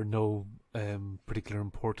order or no particular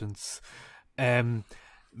importance.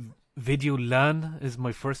 Video LAN is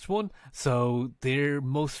my first one. So their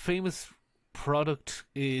most famous product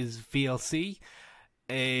is VLC.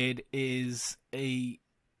 It is a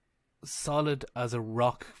solid as a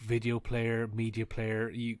rock video player, media player.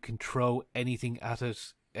 You can throw anything at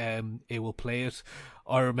it. It will play it.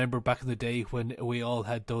 I remember back in the day when we all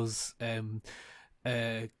had those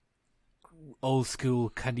old school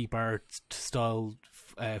candy bar style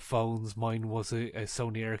phones. Mine was a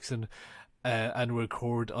Sony Ericsson, and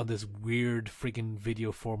record on this weird friggin'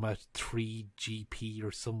 video format, 3GP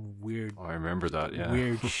or some weird. I remember that. Yeah,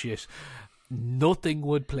 weird shit. Nothing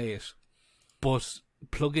would play it, but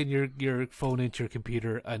plug in your phone into your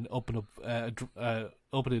computer and open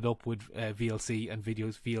it up with VLC, and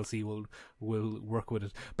VLC will work with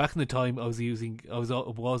it. Back in the time, I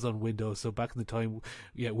was on Windows, so back in the time,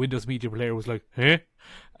 Windows Media Player was like, huh?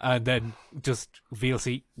 And then just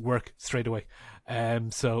VLC work straight away.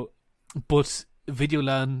 But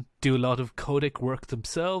Videolan do a lot of codec work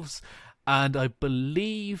themselves, and I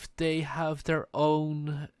believe they have their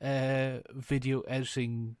own video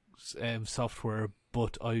editing software,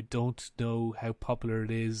 but I don't know how popular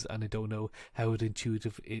it is, and I don't know how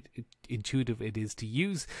intuitive it is to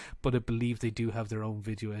use. But I believe they do have their own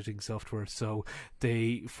video editing software. So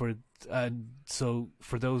for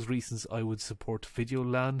those reasons, I would support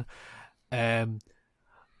Videolan.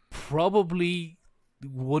 Probably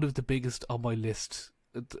one of the biggest on my list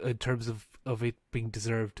in terms of it being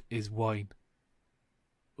deserved is Wine.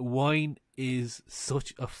 Wine is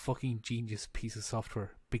such a fucking genius piece of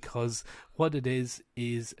software, because what it is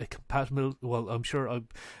a compatible. Well, I'm sure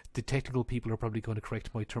the technical people are probably going to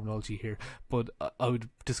correct my terminology here, but I would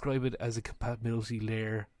describe it as a compatibility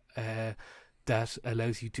layer that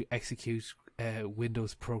allows you to execute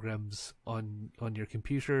Windows programs on your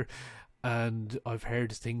computer. And I've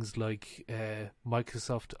heard things like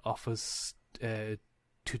Microsoft Office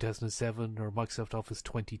 2007 or Microsoft Office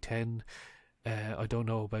 2010. I don't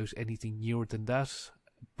know about anything newer than that,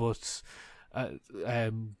 but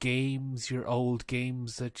games, your old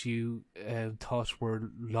games that you thought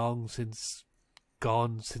were long since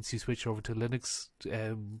gone since you switched over to Linux,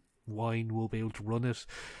 Wine will be able to run it.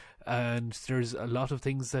 And there's a lot of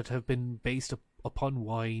things that have been based upon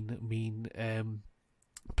Wine. I mean,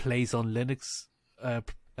 Plays on Linux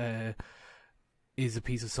is a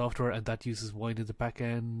piece of software, and that uses Wine in the back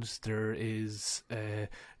end. There is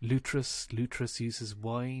Lutris. Lutris uses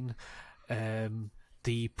Wine.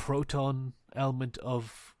 The Proton element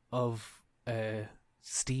of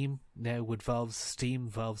Steam now with Valve's Steam,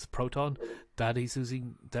 Valve's Proton, that is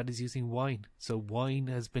using Wine. So Wine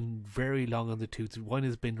has been very long on the tooth. Wine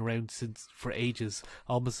has been around for ages,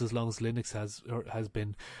 almost as long as Linux has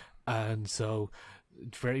been, and so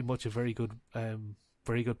very much a very good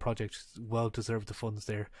project. Well deserved the funds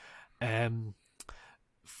there.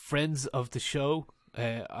 Friends of the show,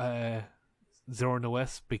 Zorn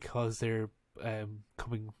OS, because they're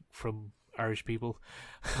coming from Irish people,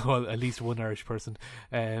 well, at least one Irish person,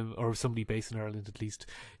 or somebody based in Ireland at least,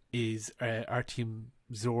 is Artyom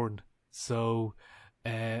Zorn. So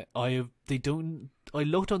I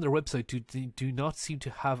looked on their website. They do not seem to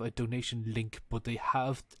have a donation link, but they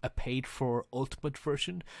have a paid for ultimate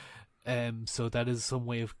version. So that is some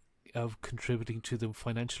way of contributing to them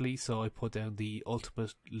financially. So I put down the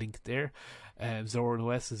ultimate link there. Zorin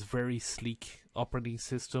OS is very sleek operating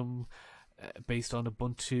system based on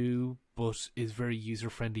Ubuntu, but is very user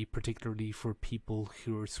friendly, particularly for people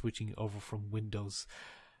who are switching over from Windows.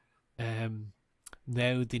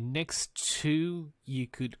 Now the next two you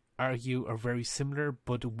could argue are very similar,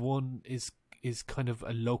 but one is kind of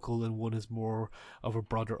a local and one is more of a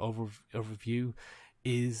broader overview.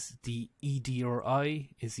 Is the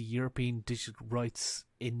EDRI, is the European Digital Rights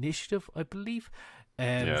Initiative, I believe.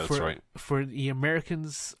 Yeah, that's right. For the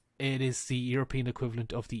Americans, it is the European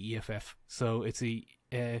equivalent of the EFF. So it's a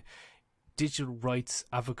digital rights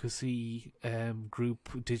advocacy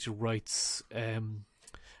group, digital rights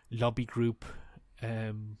lobby group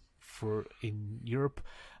for in Europe,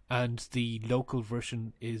 and the local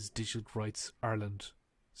version is Digital Rights Ireland.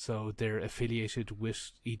 So they're affiliated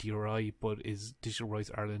with EDRI, but is Digital Rights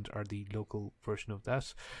Ireland are the local version of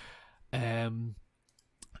that.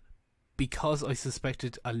 Because I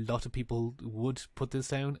suspected a lot of people would put this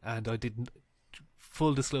down, and I didn't.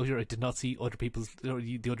 Full disclosure, I did not see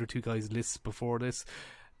the other two guys' lists before this,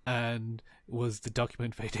 and was the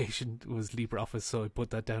Document Foundation was LibreOffice, so I put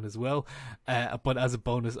that down as well. But as a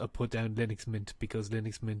bonus, I put down Linux Mint, because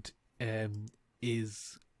Linux Mint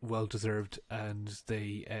is well deserved, and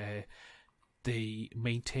they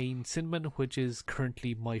maintain Cinnamon, which is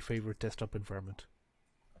currently my favorite desktop environment.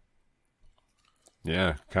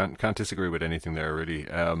 Yeah, can't disagree with anything there really.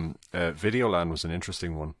 Videolan was an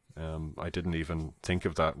interesting one. I didn't even think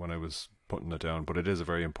of that when I was putting it down, but it is a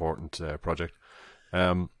very important project.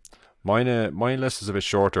 Um, mine list is a bit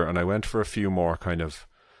shorter, and I went for a few more kind of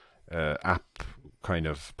app kind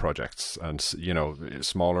of projects, and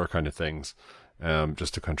smaller kind of things.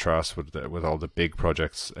 Just to contrast with all the big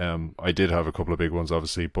projects. I did have a couple of big ones,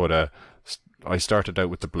 obviously, but I started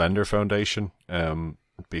out with the Blender Foundation.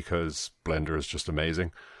 Because Blender is just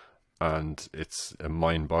amazing, and it's a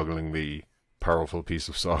mind-bogglingly powerful piece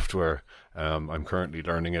of software. I'm currently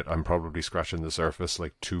learning it. I'm probably scratching the surface,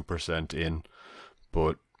 like 2% in,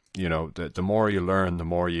 but the more you learn, the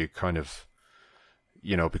more you kind of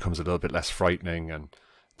becomes a little bit less frightening, and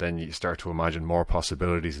then you start to imagine more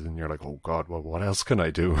possibilities, and you're like, oh God, well, what else can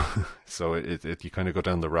I do? So you kind of go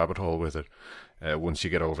down the rabbit hole with it once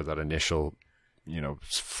you get over that initial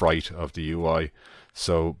fright of the UI.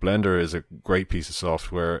 So Blender is a great piece of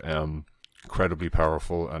software, incredibly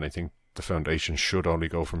powerful, and I think the foundation should only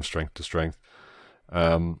go from strength to strength.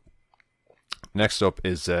 Next up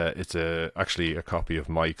is it's actually a copy of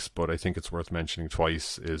Mike's, but I think it's worth mentioning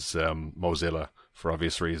twice, is Mozilla, for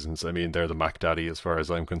obvious reasons. I mean, they're the Mac Daddy as far as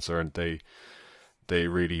I'm concerned. They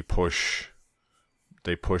really push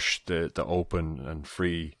the open and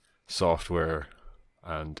free software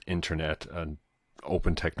and internet and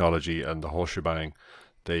open technology and the whole shebang.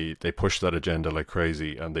 They push that agenda like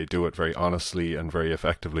crazy, and they do it very honestly and very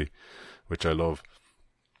effectively, which I love.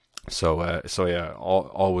 So yeah,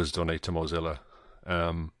 always donate to Mozilla.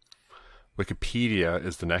 Wikipedia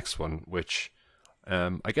is the next one, which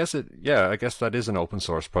I guess that is an open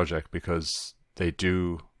source project, because they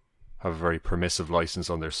do have a very permissive license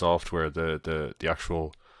on their software. The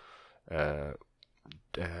actual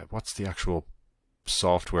what's the actual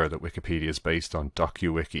software that Wikipedia is based on?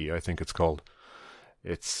 DocuWiki, I think it's called.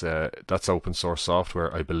 It's that's open source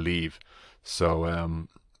software, I believe. So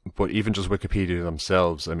but even just Wikipedia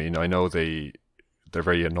themselves, I mean, I know they're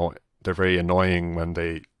very annoying when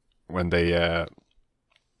they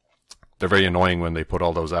they're very annoying when they put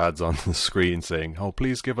all those ads on the screen saying, oh,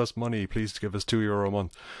 please give us money, please give us €2 a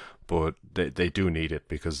month. But they do need it,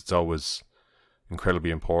 because it's always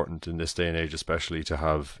incredibly important in this day and age, especially, to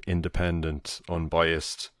have independent,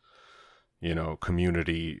 unbiased,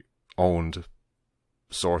 community owned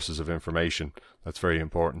sources of information. That's very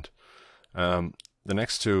important. The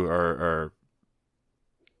next two are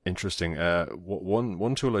interesting.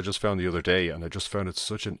 One tool I just found the other day, and I just found it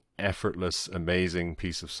such an effortless, amazing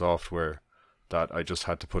piece of software that I just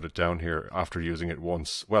had to put it down here after using it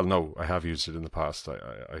once. Well, no, I have used it in the past,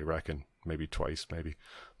 I reckon, maybe twice, maybe.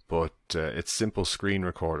 But it's Simple Screen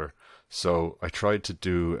Recorder. So I tried to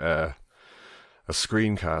do a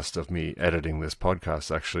screencast of me editing this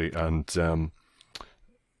podcast, actually, and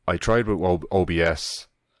I tried with OBS.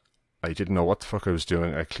 I didn't know what the fuck I was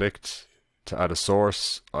doing. I clicked to add a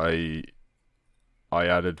source. I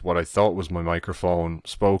added what I thought was my microphone,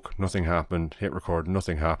 spoke, nothing happened, hit record,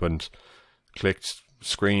 nothing happened, clicked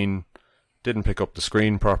screen, didn't pick up the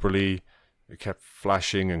screen properly, it kept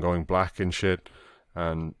flashing and going black and shit,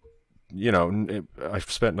 and I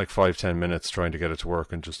spent like 5-10 minutes trying to get it to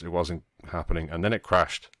work, and just it wasn't happening, and then it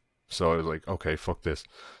crashed. So I was like, okay, fuck this.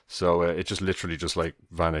 So it just literally just like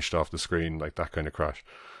vanished off the screen, like that kind of crash.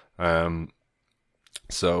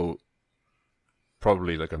 So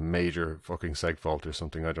probably like a major fucking seg fault or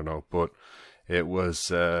something, I don't know, but it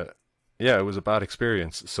was it was a bad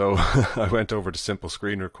experience. So I went over to Simple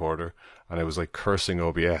Screen Recorder, and I was like cursing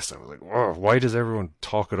OBS. I was like, whoa, why does everyone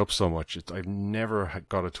talk it up so much? I've never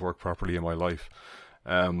got it to work properly in my life.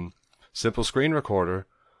 Simple Screen Recorder,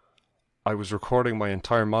 I was recording my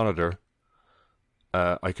entire monitor.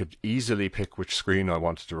 I could easily pick which screen I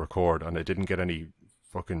wanted to record, and I didn't get any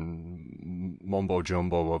fucking mumbo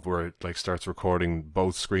jumbo of where it like starts recording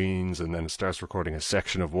both screens, and then it starts recording a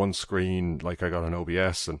section of one screen like I got on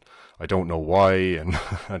OBS, and I don't know why, and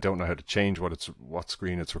I don't know how to change what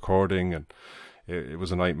screen it's recording, and it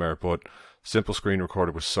was a nightmare. But Simple Screen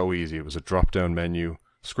Recorder was so easy. It was a drop down menu,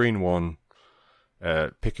 screen one,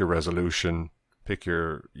 pick your resolution, pick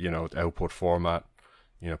your output format,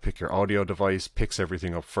 pick your audio device, picks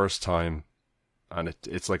everything up first time. And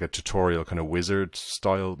it's like a tutorial kind of wizard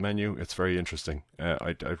style menu. It's very interesting.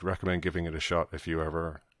 I'd recommend giving it a shot if you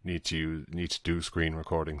ever need to do screen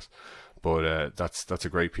recordings. But that's a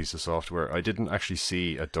great piece of software. I didn't actually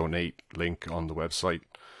see a donate link on the website,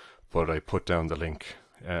 but I put down the link.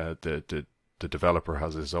 The developer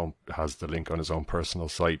has the link on his own personal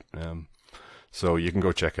site. So you can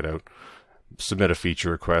go check it out. Submit a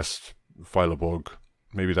feature request, file a bug.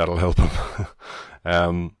 Maybe that'll help him.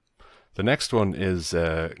 The next one is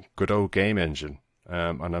Godot Game Engine.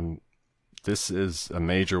 and this is a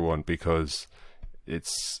major one because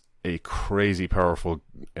it's a crazy powerful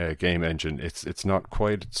game engine. It's not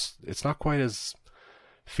quite as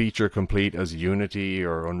feature complete as Unity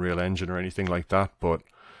or Unreal Engine or anything like that, but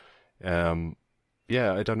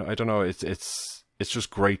yeah, I don't know. It's just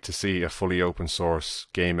great to see a fully open source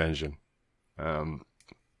game engine.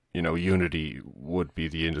 You know, Unity would be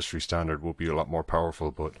the industry standard, would be a lot more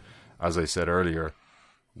powerful, but as I said earlier,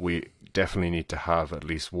 we definitely need to have at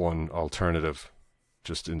least one alternative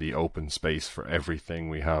just in the open space for everything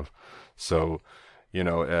we have. So, you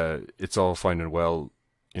know, it's all fine and well,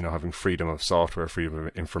 you know, having freedom of software, freedom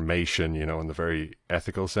of information, you know, in the very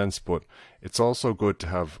ethical sense, but it's also good to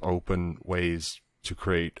have open ways to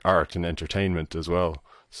create art and entertainment as well.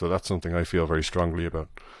 So that's something I feel very strongly about.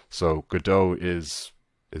 So Godot is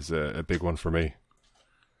a big one for me.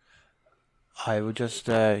 I would just,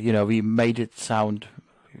 you know, we made it sound,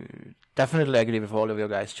 definitely agree with all of your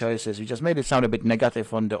guys' choices. We just made it sound a bit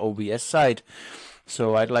negative on the OBS side.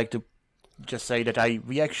 So I'd like to just say that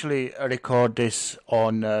we actually record this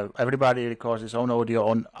on, everybody records his own audio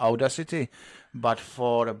on Audacity, but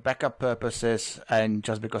for backup purposes and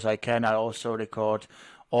just because I can, I also record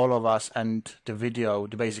all of us and the video,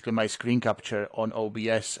 basically my screen capture on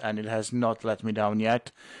OBS, and it has not let me down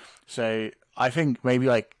yet. So I think maybe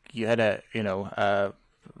like you had a, you know,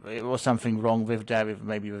 it was something wrong with that,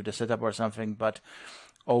 maybe with the setup or something, but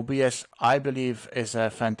OBS, I believe, is a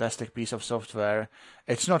fantastic piece of software.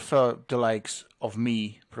 It's not for the likes of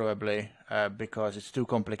me, probably, because it's too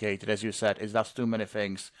complicated, as you said. It does too many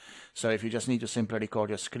things. So if you just need to simply record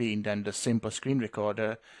your screen, then the simple screen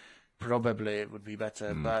recorder probably would be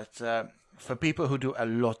better. But for people who do a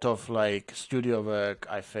lot of like studio work,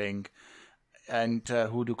 I think, and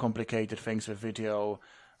who do complicated things with video,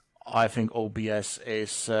 I think OBS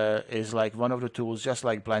is like one of the tools, just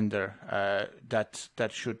like Blender, that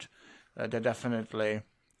definitely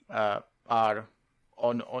are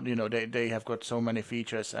on, you know, they have got so many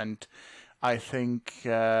features, and I think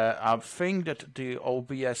that the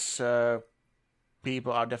OBS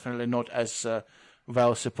people are definitely not as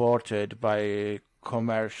well supported by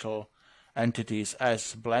commercial entities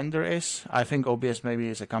as Blender is. I think OBS maybe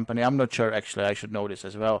is a company. I'm not sure, actually. I should know this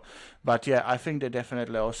as well. But yeah, I think they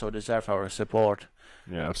definitely also deserve our support.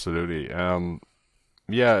 Yeah, absolutely.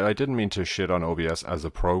 Yeah, I didn't mean to shit on OBS as a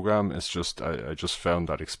program. It's just I just found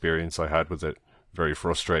that experience I had with it very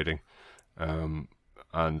frustrating. And,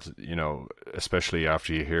 you know, especially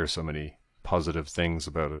after you hear so many positive things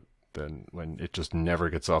about it, then when it just never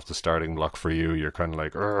gets off the starting block for you, you're kind of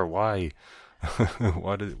like, why?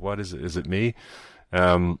 What is it? Is it me?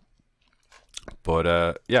 But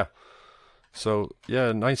yeah. So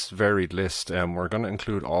yeah, nice varied list. We're going to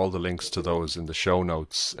include all the links to those in the show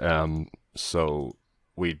notes. So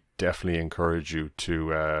we definitely encourage you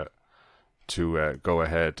to go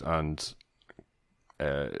ahead and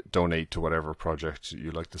donate to whatever project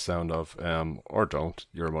you like the sound of, or don't.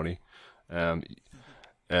 Your money. Nice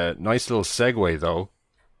little segue though.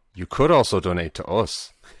 You could also donate to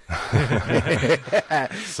us.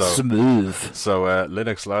 Smooth. So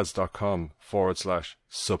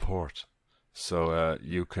linuxlads.com/support. So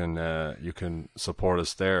you can support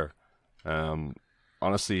us there.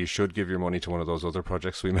 Honestly, you should give your money to one of those other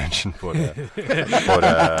projects we mentioned, but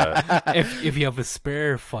if you have a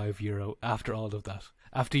spare €5 after all of that,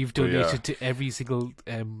 after you've donated to every single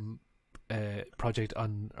project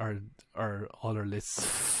on our all our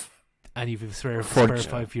lists, and you've a spare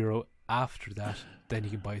 €5 after that, then you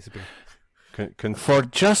can buy us a beer. For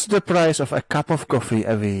just the price of a cup of coffee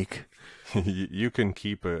a week. You can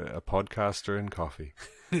keep a podcaster and coffee.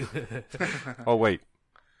 Oh, wait.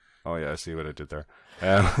 Oh, yeah, I see what I did there.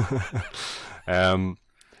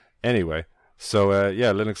 Anyway, so,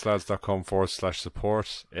 yeah,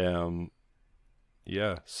 linuxlads.com/support.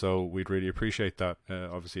 Yeah, so we'd really appreciate that.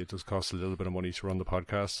 Obviously, it does cost a little bit of money to run the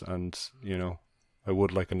podcast, and, you know, I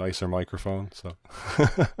would like a nicer microphone, so.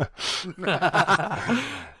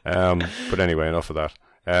 But anyway, enough of that.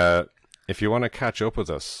 If you want to catch up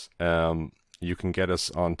with us, you can get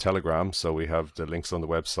us on Telegram. So we have the links on the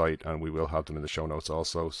website, and we will have them in the show notes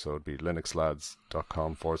also. So it'd be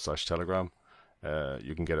linuxlads.com/Telegram.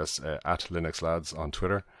 You can get us at linuxlads on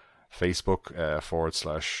Twitter, Facebook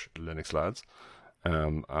 /linuxlads,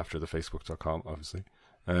 after the facebook.com, obviously.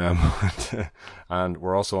 And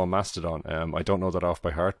we're also on Mastodon. I don't know that off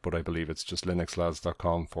by heart, but I believe it's just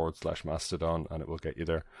linuxlads.com/Mastodon, and it will get you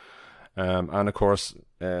there. And of course,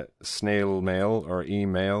 snail mail or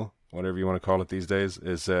email, whatever you want to call it these days,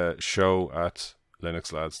 is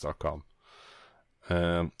show@linuxlads.com.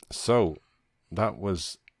 So that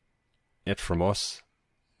was it from us.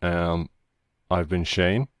 I've been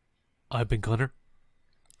Shane. I've been Conor.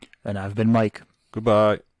 And I've been Mike.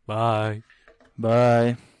 Goodbye. Bye.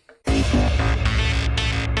 Bye.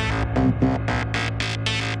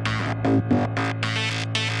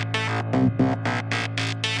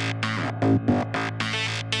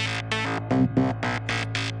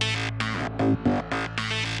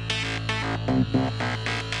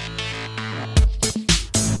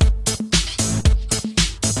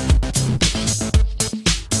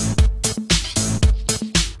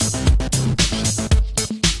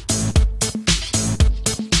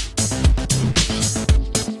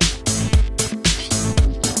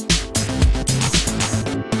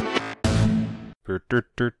 Do,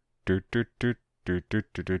 do, do, do, do, do, do,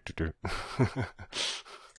 do, do, do, do.